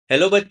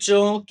Hello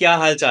बच्चों, क्या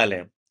हाल चाल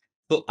है।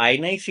 तो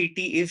INICET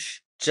is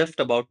just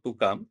about to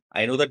come.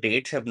 I know the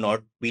dates have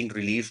not been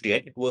released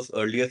yet. It was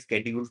earlier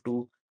scheduled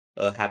to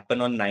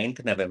happen on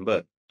 9th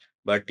November,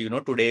 but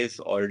today is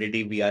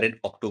already, we are in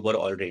October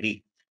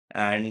already,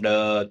 and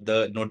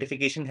the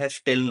notification has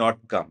still not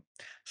come.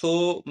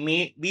 So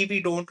maybe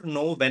we don't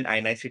know when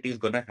INICET is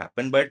gonna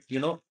happen, but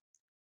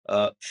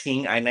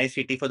seeing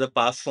INICET for the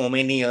past so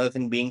many years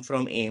and being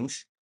from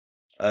AIMS,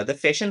 the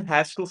session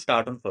has to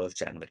start on 1st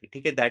January.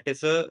 Okay, that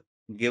is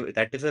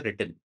a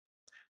written.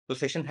 So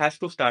session has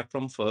to start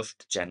from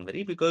 1st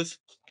January because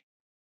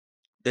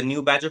the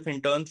new batch of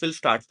interns will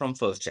start from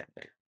 1st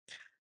January.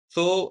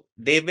 So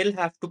they will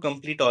have to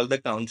complete all the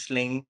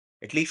counseling,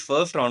 at least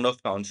first round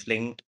of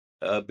counseling,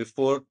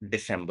 before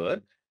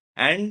December.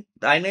 And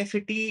the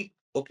INICET,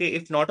 okay,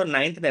 if not on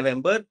 9th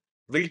November,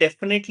 will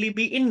definitely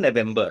be in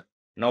November.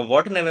 Now,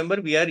 what November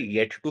we are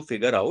yet to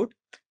figure out.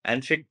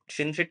 And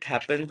since it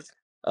happens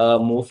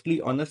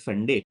mostly on a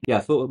Sunday, yeah,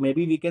 so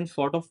maybe we can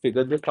sort of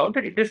figure this out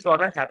that it is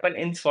gonna happen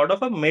in sort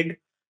of a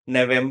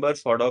mid-November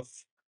sort of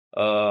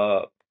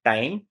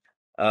time,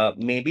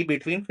 maybe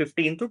between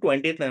 15th to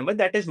 20th November.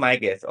 That is my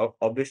guess.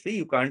 Obviously,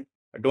 you can't,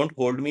 don't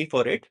hold me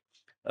for it.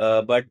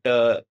 But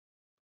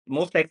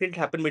most likely it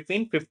happened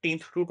between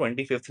 15th to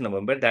 25th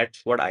November.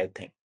 That's what I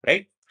think,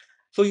 right?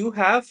 So you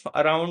have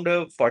around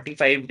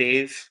 45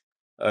 days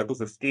to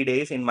 50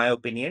 days, in my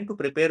opinion, to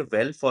prepare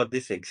well for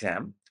this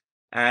exam.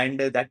 And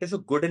that is a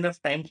good enough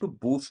time to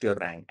boost your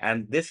rank.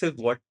 And this is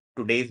what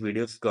today's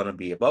video is going to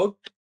be about.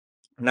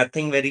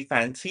 Nothing very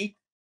fancy.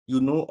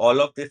 You know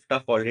all of this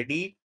stuff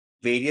already.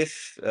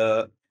 Various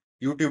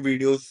YouTube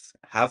videos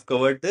have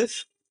covered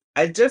this.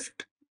 I'll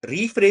just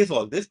rephrase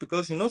all this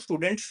because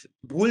students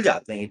भूल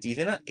जाते हैं ये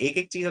चीजें ना, एक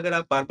एक चीज अगर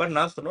आप बार बार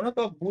ना सुनो ना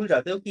तो आप भूल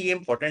जाते हो कि ये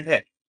important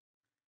है.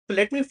 So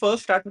let me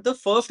first start with the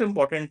first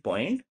important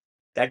point,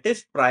 that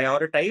is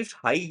prioritize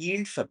high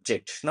yield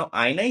subjects. Now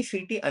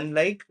INICET,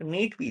 unlike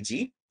NEET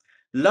PG,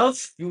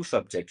 loves few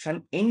subjects,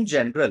 and in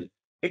general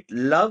it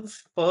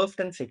loves first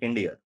and second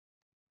year.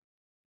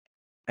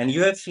 And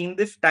you have seen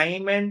this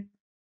time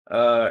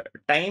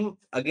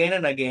again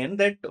and again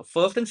that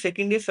first and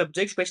second year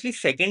subjects, especially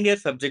second year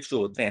subjects जो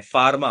होते हैं,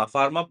 pharma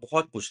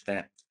बहुत पूछते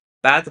हैं,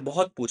 path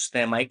बहुत पूछते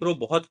हैं, micro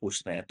बहुत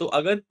पूछते हैं. तो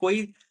अगर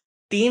कोई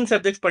तीन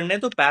सब्जेक्ट्स पढ़ने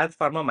हैं तो पैथ,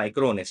 फार्मा,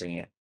 माइक्रो होने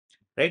चाहिए,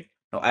 right?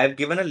 Now I have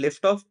given a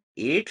list of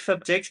 8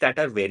 subjects that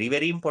are very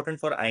very important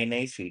for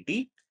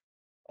INICET: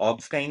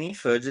 obs-gynae,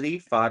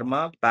 surgery,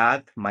 pharma,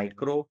 path,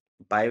 micro,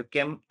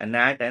 biochem,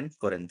 anat, and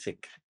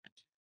forensic.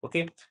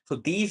 Okay, so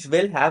these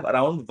will have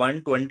around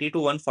 120 to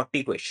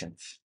 140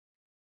 questions.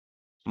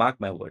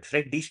 Mark my words,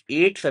 right? These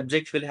 8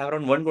 subjects will have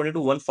around 120 to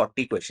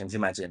 140 questions,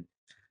 imagine.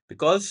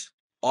 Because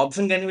obs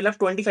and gynae will have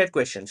 25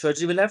 questions,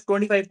 surgery will have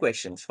 25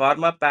 questions,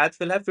 pharma, path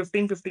will have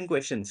 15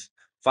 questions,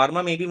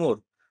 pharma maybe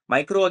more,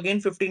 micro again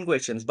 15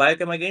 questions,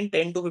 biochem again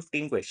 10 to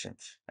 15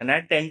 questions, and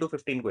at 10 to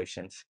 15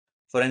 questions,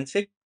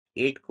 forensic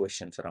 8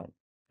 questions around,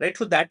 right?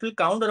 So that will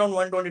count around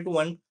 120 to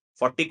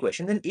 140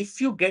 questions. And if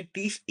you get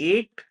these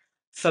 8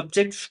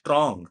 subjects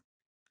strong,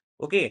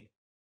 okay,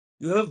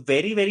 you have a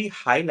very, very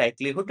high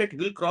likelihood that you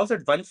will cross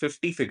that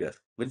 150 figure,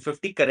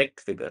 150 correct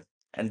figure.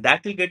 And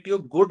that will get you a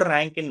good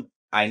rank in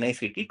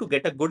INICET to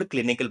get a good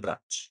clinical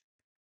branch.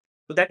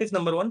 So that is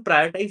number one,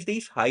 prioritize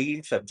these high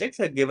yield subjects.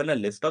 I've given a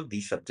list of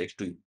these subjects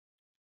to you.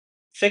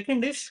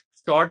 Second is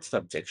short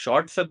subjects.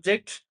 Short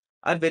subjects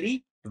are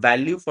very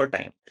value for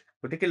time.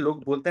 तो ठीक है,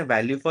 लोग बोलते हैं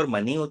value for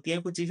money होती है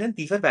कुछ चीजें,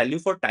 these are value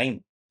for time.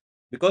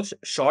 Because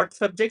short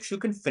subjects, you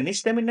can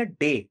finish them in a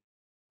day.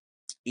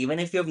 Even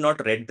if you have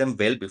not read them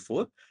well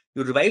before,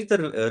 you revise the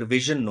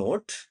revision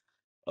notes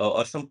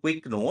or some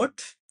quick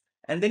notes,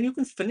 and then you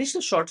can finish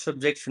the short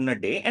subjects in a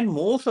day. And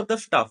most of the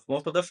stuff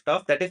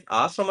that is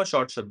asked from a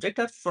short subject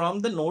are from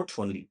the notes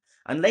only.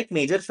 Unlike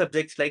major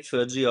subjects like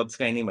surgery,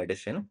 obs-gynae,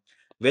 medicine,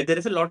 where there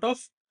is a lot of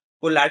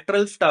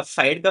collateral stuff,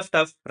 side का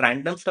stuff,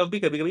 random stuff भी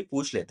कभी-कभी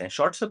पूछ लेते हैं.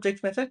 Short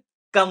subjects में से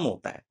कम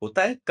होता है,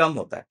 कम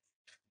होता है.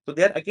 So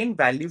they are again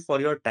value for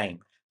your time.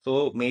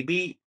 So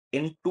maybe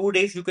in 2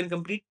 days you can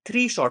complete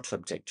 3 short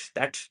subjects.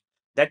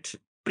 That's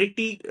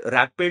pretty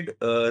rapid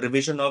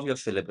revision of your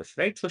syllabus,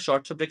 right? So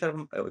short subjects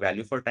are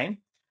value for time.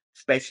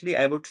 Especially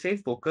I would say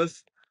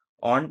focus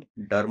on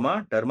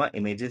derma. Derma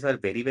images are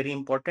very very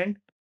important.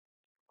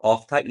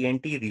 Ophtha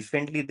ENT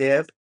recently they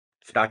have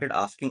started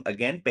asking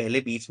again.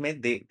 पहले बीच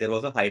में there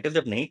was a hiatus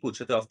जब नहीं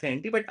पूछ रहे थे Ophtha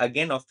ENT, but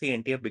again Ophtha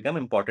ENT have become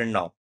important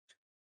now.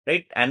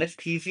 Right.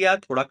 Anaesthesia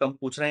थोड़ा कम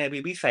पूछ रहे हैं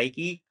अभी भी.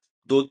 साइकी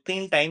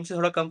 2-3 टाइम से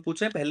थोड़ा कम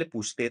पूछ रहे हैं, पहले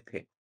पूछते थे,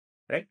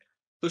 राइट?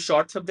 तो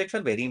short subjects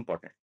are very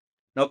important.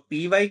 Now,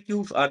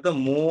 PYQs are the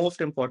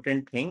most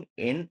important thing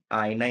in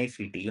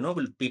INICET.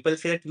 People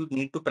say that you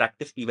need to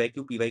practice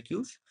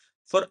PYQs.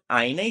 For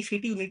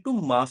INICET, you need to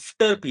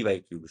master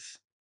PYQs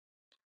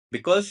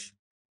because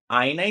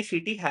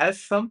INICET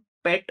has some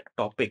pet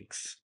topics.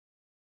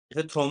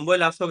 जैसे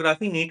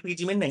थ्रोम्बोइलास्टोग्राफी NEET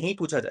PG में नहीं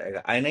पूछा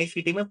जाएगा,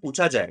 INICET में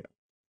पूछा जाएगा.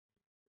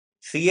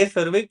 CA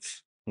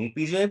cervix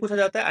PG में पूछा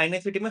जाता है,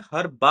 आईएनआईसीटी में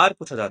हर बार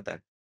पूछा जाता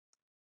है.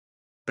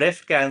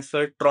 ब्रेस्ट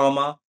कैंसर,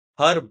 ट्रॉमा,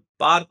 हर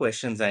बार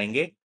क्वेश्चंस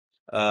आएंगे.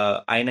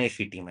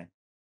 INICET में.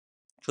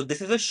 So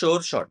this is a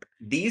sure shot.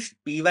 These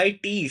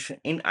PYTs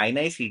in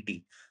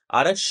INICET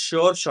are a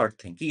sure shot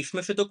thing कि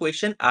इसमें से तो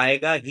क्वेश्चन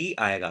आएगा ही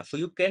आएगा. So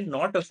you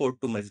cannot afford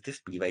to miss this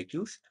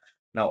PYQs.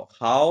 Now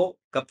how,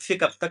 कब से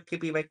कब तक के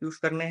PYQs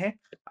करने हैं?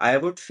 I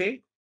would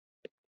say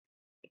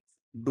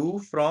do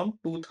from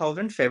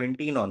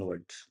 2017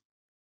 onwards.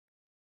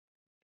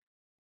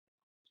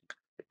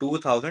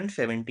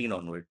 2017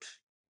 onwards.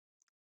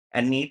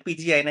 And NEET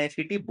PG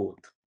INICET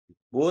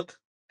both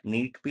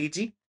NEET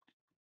PG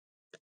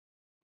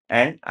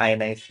and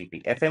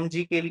INICET.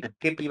 FMG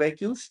के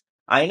PYQs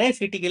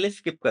INICET के लिए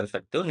स्किप कर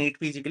सकते हो, नीट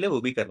पीजी के लिए वो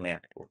भी करने हैं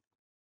आपको.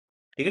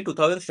 ठीक है,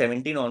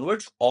 2017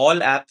 onwards,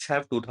 all apps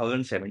have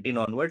 2017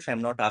 onwards. I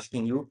am not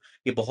asking you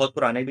कि बहुत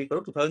पुराने भी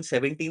करो,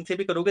 2017 से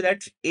भी करोगे,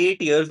 that's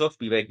 8 years of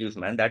PYQs,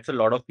 man. That's a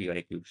lot of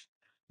PYQs,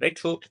 right?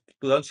 So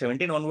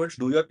 2017 onwards,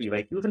 do your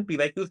PYQs, and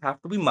PYQs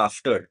have to be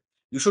mastered.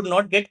 You should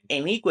not get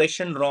any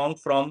question wrong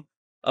from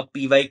a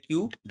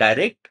PYQ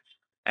direct,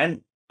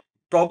 and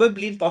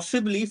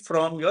possibly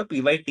from your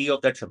PYT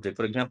of that subject.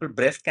 For example,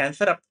 breast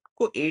cancer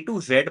आपको A to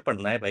Z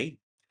पढ़ना है भाई.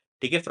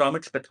 ठीक है, from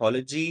its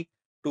pathology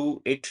to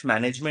its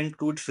management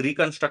to its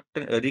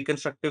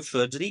reconstructive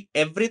surgery,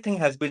 everything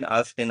has been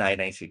asked in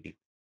INICET.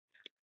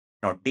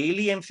 Now,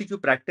 daily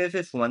MCQ practice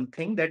is one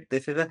thing, that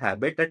this is a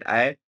habit that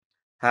I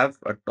have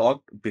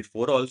talked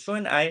before also,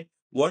 and I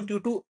want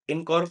you to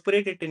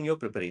incorporate it in your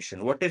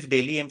preparation. What is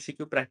daily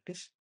MCQ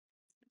practice?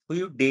 So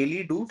you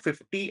daily do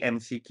 50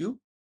 MCQ,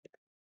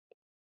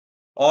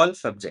 all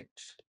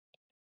subjects.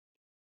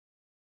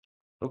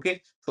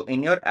 Okay, so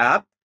in your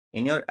app,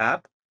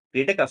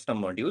 create a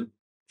custom module,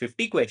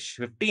 50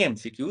 questions, 50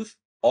 MCQs,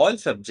 all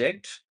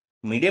subjects,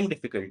 medium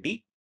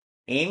difficulty,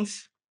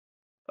 aims,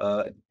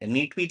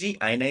 NEET PG,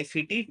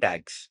 INICET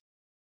tags.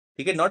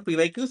 Okay, not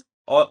PYQs,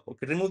 or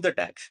okay, remove the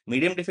tags.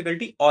 Medium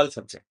difficulty, all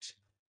subjects.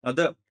 Now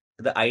the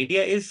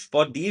idea is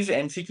for these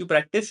MCQ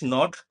practice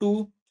not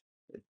to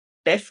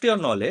test your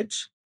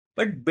knowledge,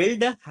 but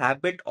build a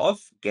habit of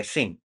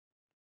guessing.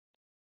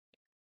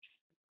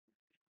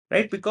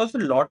 Right? Because a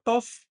lot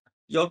of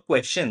your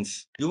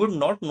questions you would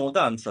not know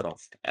the answer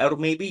of, or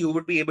maybe you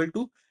would be able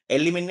to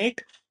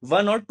eliminate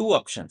one or two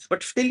options,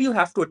 but still you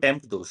have to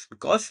attempt those,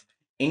 because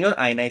in your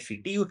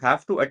INICET you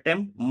have to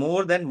attempt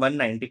more than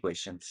 190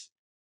 questions,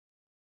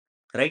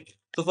 right?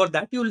 So for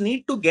that you'll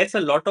need to guess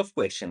a lot of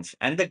questions,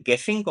 and the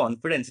guessing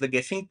confidence, the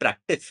guessing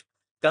practice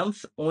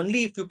comes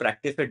only if you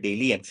practice a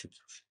daily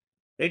MCQs,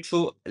 right?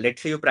 So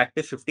let's say you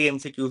practice 50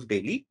 MCQs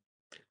daily,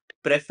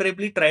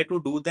 preferably try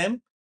to do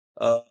them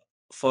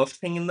first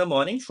thing in the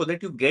morning, so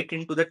that you get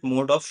into that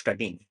mode of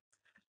studying.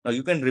 Now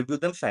you can review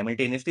them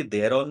simultaneously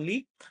there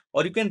only,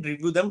 or you can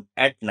review them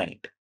at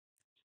night.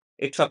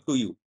 It's up to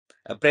you.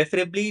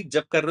 Preferably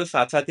जब कर रहे हो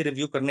साथ साथ ही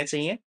review करने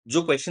चाहिए.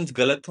 जो questions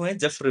गलत हुए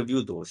just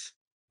review those,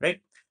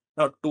 right?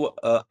 Now to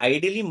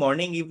ideally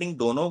morning evening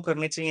दोनों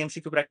करने चाहिए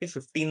MCQ practice,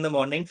 50 in the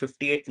morning,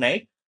 50 at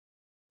night.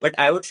 But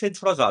I would say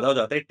थोड़ा ज्यादा हो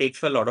जाता है. It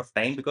takes a lot of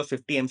time, because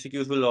 50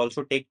 MCQs will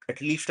also take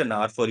at least an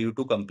hour for you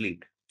to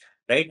complete,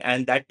 right?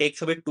 And that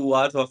takes away 2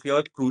 hours of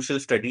your crucial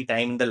study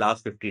time in the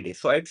last 50 days.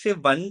 So I'd say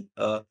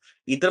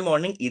either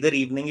morning, either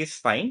evening is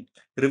fine.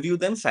 Review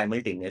them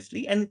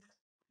simultaneously, and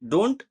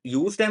don't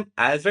use them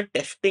as a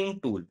testing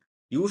tool.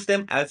 Use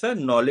them as a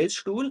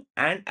knowledge tool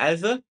and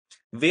as a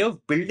way of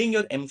building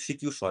your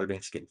MCQ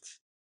solving skills.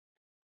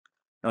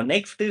 Now,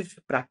 next is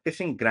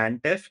practicing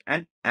grand tests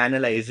and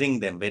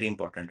analyzing them. Very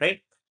important,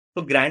 right?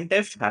 So grand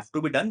tests have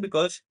to be done,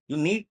 because you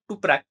need to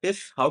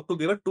practice how to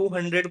give a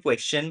 200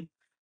 question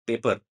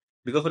paper.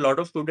 Because a lot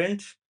of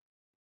students,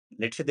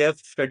 let's say they have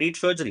studied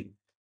surgery.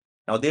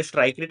 Now their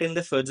strike rate in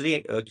the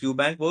surgery Q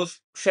bank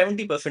was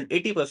 70%,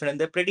 80%, and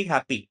they're pretty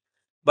happy.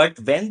 But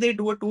when they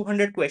do a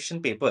 200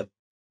 question paper,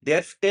 they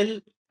are still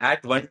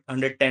at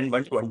 110,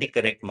 120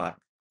 correct mark,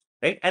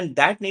 right? And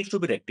that needs to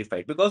be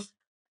rectified, because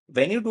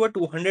when you do a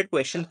 200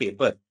 question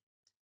paper,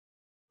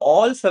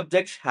 all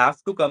subjects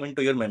have to come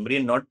into your memory,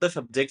 and not the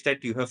subjects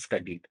that you have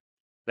studied,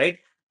 right?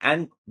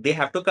 And they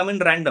have to come in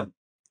random.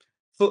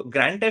 So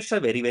grand tests are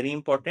very, very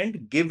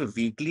important. Give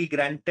weekly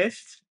grand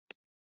tests,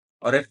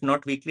 or if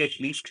not weekly, at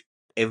least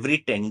every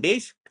 10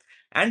 days,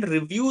 and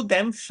review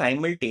them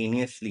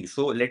simultaneously.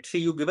 So let's say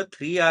you give a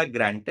 3-hour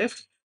grand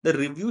test, the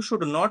review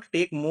should not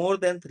take more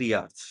than 3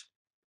 hours.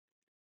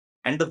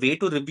 And the way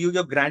to review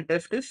your grand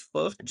test is,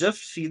 first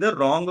just see the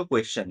wrong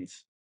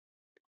questions.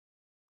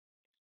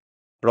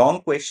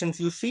 Wrong questions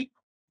you see,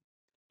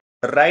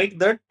 write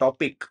the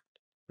topic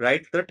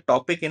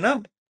in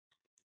a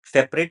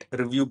separate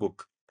review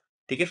book.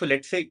 Okay, so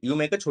let's say you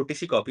make a छोटी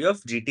सी copy of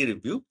GT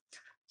review.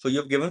 So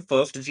you've given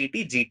first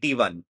GT,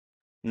 GT1.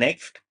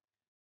 Next,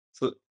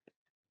 so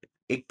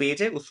एक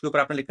page है, उसके ऊपर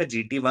आपने लिखा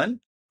GT1,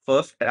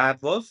 first tab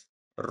was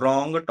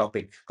wrong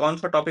topic. कौन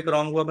सा topic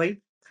wrong हुआ भाई?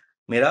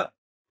 मेरा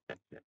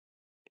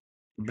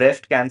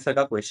ब्रेस्ट कैंसर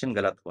का क्वेश्चन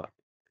गलत हुआ.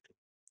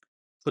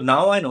 So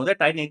now I know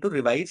that I need to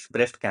revise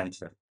breast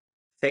cancer.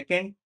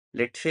 Second,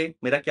 let's say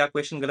मेरा क्या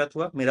क्वेश्चन गलत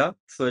हुआ? मेरा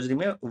सर्जरी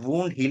में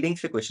वुंड हीलिंग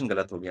से क्वेश्चन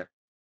गलत हो गया.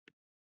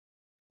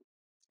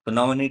 So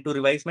now I need to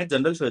revise my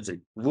general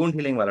surgery, wound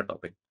healing वाला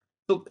topic.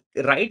 So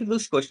write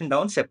this question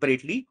down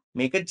separately,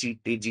 make a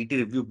GT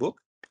review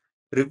book,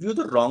 review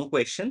the wrong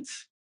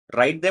questions,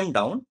 write them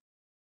down,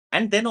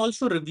 and then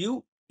also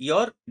review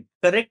your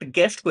correct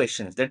guessed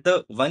questions, that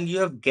the one you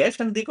have guessed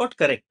and they got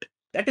correct.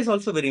 That is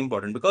also very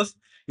important because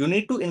you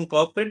need to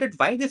incorporate that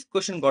why this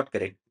question got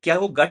correct. क्या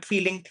वो gut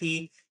feeling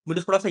थी,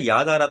 मुझे थोड़ा सा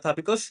याद आ रहा था,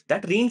 because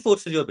that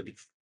reinforces your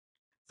belief.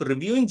 So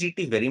reviewing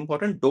GT is very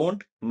important.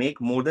 Don't take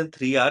more than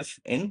three hours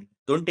in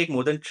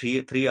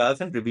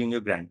reviewing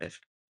your grand test.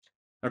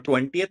 Now,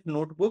 20th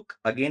notebook,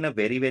 again, a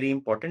very, very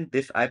important.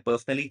 This I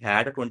personally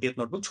had a 20th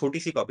notebook, छोटी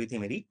सी copy थी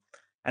मेरी,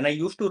 and I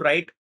used to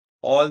write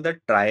all the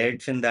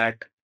triads in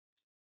that,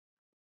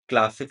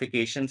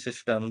 classification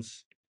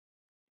systems,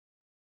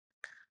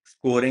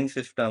 scoring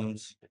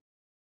systems.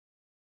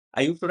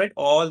 I used to write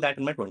all that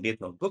in my 20th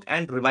notebook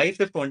and revise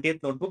the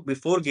 20th notebook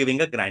before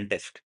giving a grand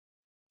test.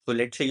 So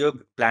let's say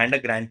you planned a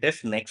grand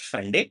test next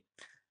Sunday.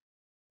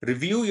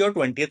 Review your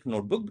 20th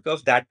notebook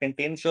because that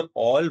contains your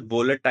all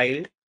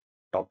volatile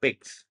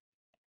topics,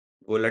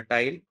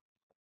 volatile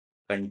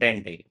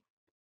content है.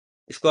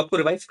 इसको आपको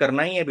revise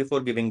करना ही है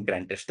before giving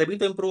grand test, तभी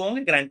तो improve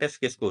होंगे grand test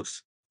के scores.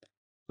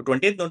 तो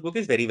 20th notebook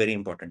is very, very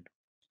important.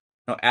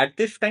 Now, at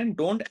this time,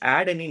 don't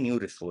add any new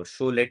resource.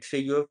 So let's say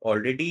you have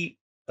already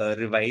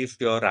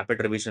revised your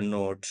rapid revision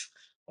notes,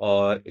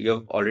 or you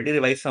have already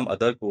revised some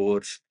other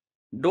course.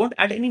 Don't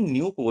add any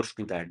new course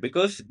to that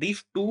because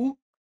these two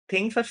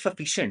things are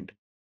sufficient.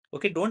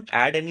 Okay, don't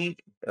add any.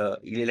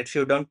 Let's say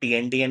you've done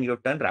TND and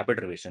you've done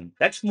rapid revision.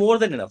 That's more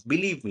than enough.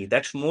 Believe me,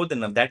 that's more than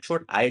enough. That's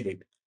what I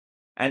did.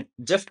 And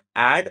just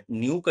add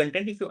new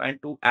content if you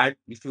want to add.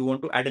 If you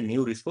want to add a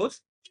new resource,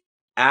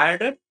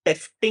 add a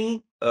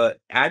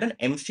add an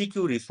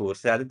MCQ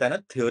resource rather than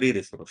a theory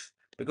resource,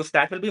 because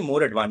that will be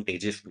more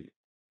advantageous for you.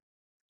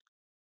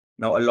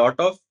 Now, a lot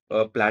of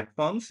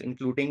platforms,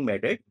 including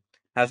Medit,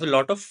 has a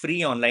lot of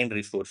free online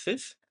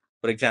resources.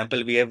 For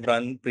example, we have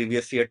run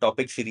previous year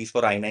topic series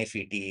for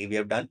INICET. We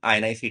have done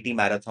INICET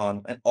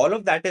marathon, and all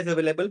of that is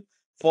available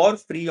for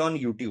free on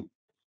YouTube,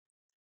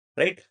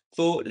 right?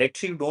 So let's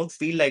say you don't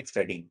feel like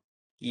studying.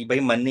 कि भाई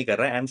मन नहीं कर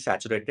रहा है, I'm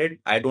saturated.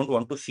 I don't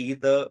want to see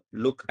the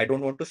look. I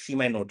don't want to see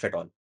my notes at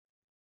all.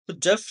 So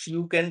just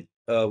you can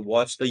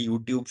watch the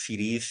YouTube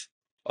series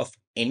of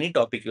any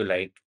topic you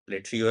like.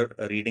 Let's say you're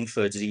reading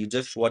surgery, you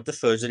just watch the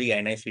surgery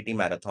NICT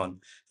marathon.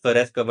 Sir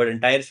has covered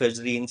entire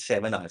surgery in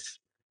 7 hours,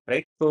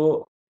 right?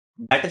 So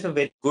that is a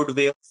very good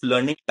way of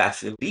learning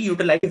passively.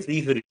 Utilize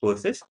these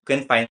resources. You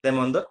can find them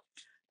on the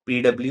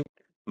PW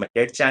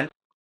Method channel,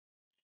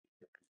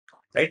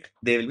 right?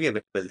 They will be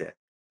available there.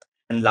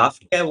 And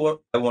lastly, I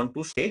want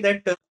to say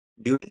that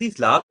during these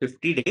last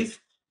 50 days,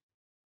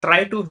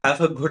 try to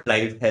have a good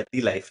life,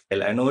 healthy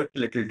lifestyle. I know it's a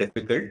little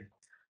difficult,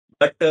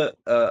 but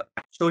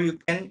I'm sure you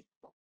can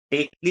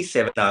take at least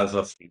 7 hours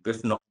of sleep,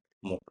 if not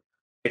more.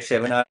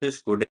 7 hours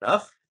is good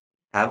enough.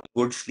 Have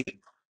good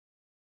sleep,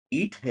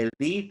 eat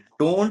healthy,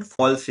 don't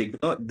fall sick.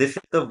 This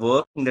is the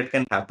worst thing that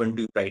can happen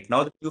to you right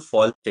now, that you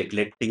fall sick.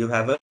 Let's say you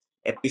have a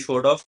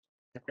episode of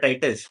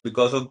hepatitis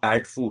because of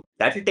bad food.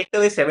 That will take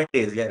away 7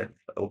 days. Yeah,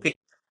 okay.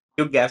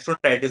 Acute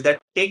gastroenteritis,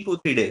 that will take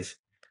 2-3 days.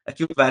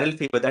 Acute viral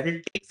fever, that will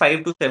take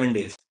 5 to 7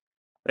 days.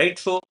 Right?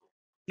 So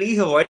please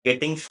avoid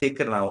getting sick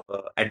now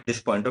at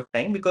this point of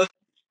time, because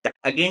that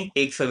again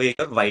takes away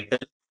your vital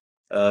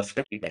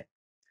study time.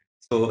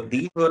 So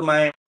these were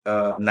my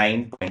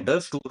 9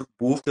 pointers to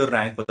boost your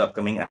rank for the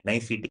upcoming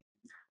NICT.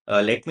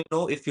 Let me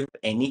know if you have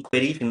any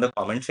queries in the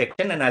comment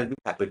section, and I'll be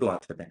happy to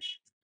answer them.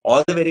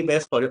 All the very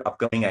best for your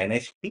upcoming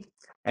NICT,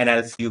 and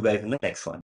I'll see you guys in the next one.